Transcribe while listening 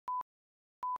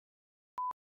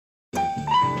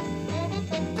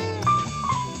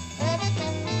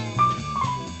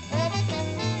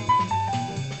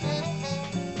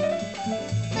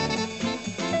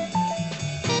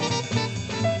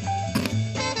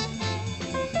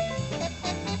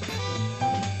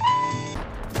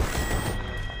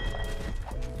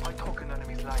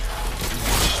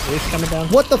Who's coming down?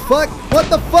 What the fuck? What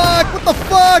the fuck? What the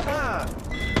fuck?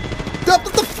 What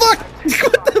the fuck?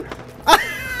 What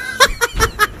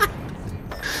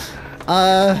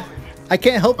the... I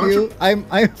can't help you.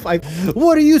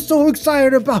 What are you so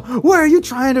excited about? Where are you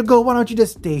trying to go? Why don't you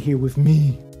just stay here with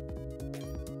me?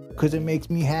 Cause it makes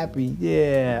me happy.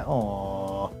 Yeah.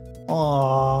 Aww.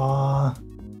 Aww.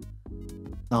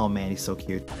 Oh man, he's so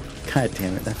cute. God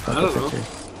damn it, that fucking picture. Know.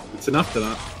 It's enough for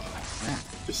that.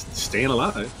 Just staying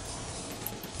alive.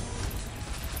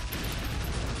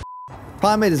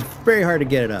 Problem is, it's very hard to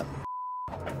get it up.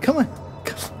 Come on.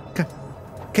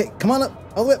 Okay, come on up.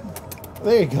 Oh,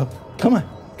 there you go. Come on.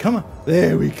 Come on.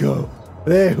 There we go.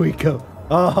 There we go.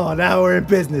 Oh, now we're in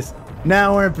business.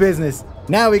 Now we're in business.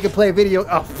 Now we can play video.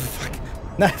 Oh, fuck.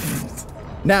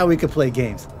 Now we can play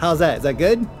games. How's that? Is that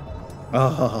good?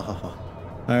 Oh.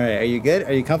 All right. Are you good?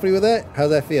 Are you comfortable with that? How's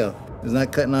that feel? It's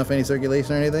not cutting off any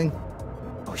circulation or anything?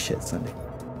 Oh, shit, Sunday.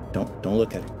 Don't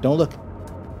look at it. Don't look.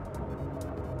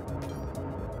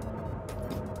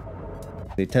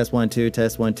 Okay, test 1 2,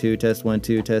 test 1 2, test 1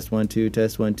 2, test 1 2,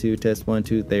 test 1 2, test 1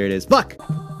 2. There it is. Fuck!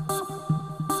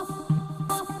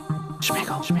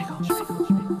 Schmiggle, schmiggle,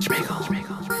 schmiggle, schmiggle,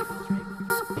 schmiggle,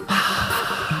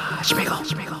 schmiggle, schmiggle,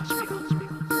 schmiggle,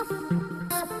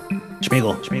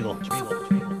 schmiggle, schmiggle,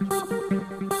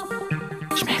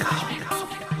 schmiggle,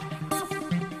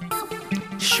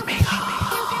 schmiggle.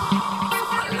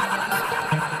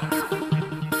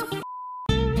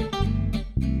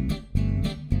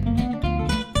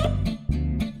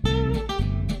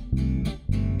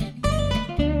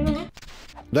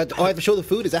 Oh, I have to show the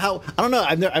food? Is that how? I don't know.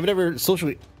 I've never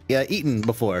socially eaten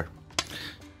before,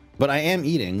 but I am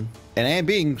eating and I am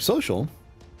being social.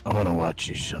 I want to watch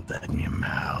you shove that in your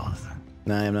mouth.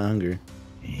 No, I am not hungry.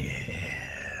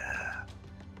 Yeah.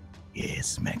 Yeah,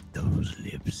 smack those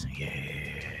lips. Yeah.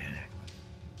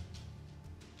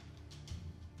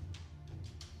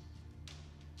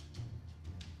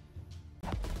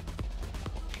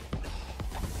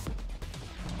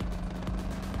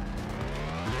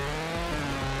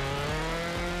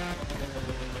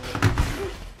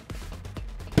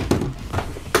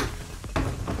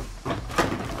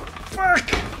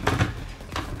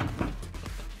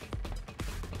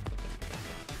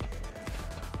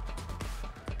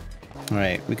 All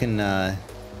right, we can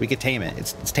tame it.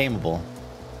 It's tameable.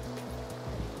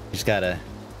 You just gotta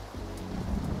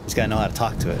know how to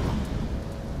talk to it.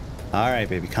 All right,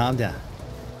 baby, calm down.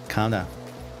 Calm down.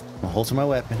 I'm gonna hold to my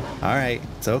weapon. All right,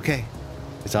 it's okay.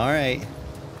 It's all right.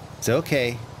 It's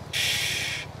okay.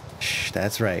 Shh, shh.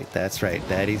 That's right. That's right.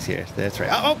 Daddy's here. That's right.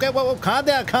 Oh, okay. Whoa, whoa. Calm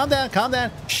down. Calm down. Calm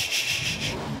down. Shh,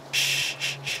 shh, shh,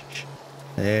 shh, shh.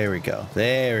 There we go.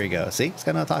 There we go. See, it's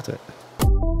gotta know how to talk to it.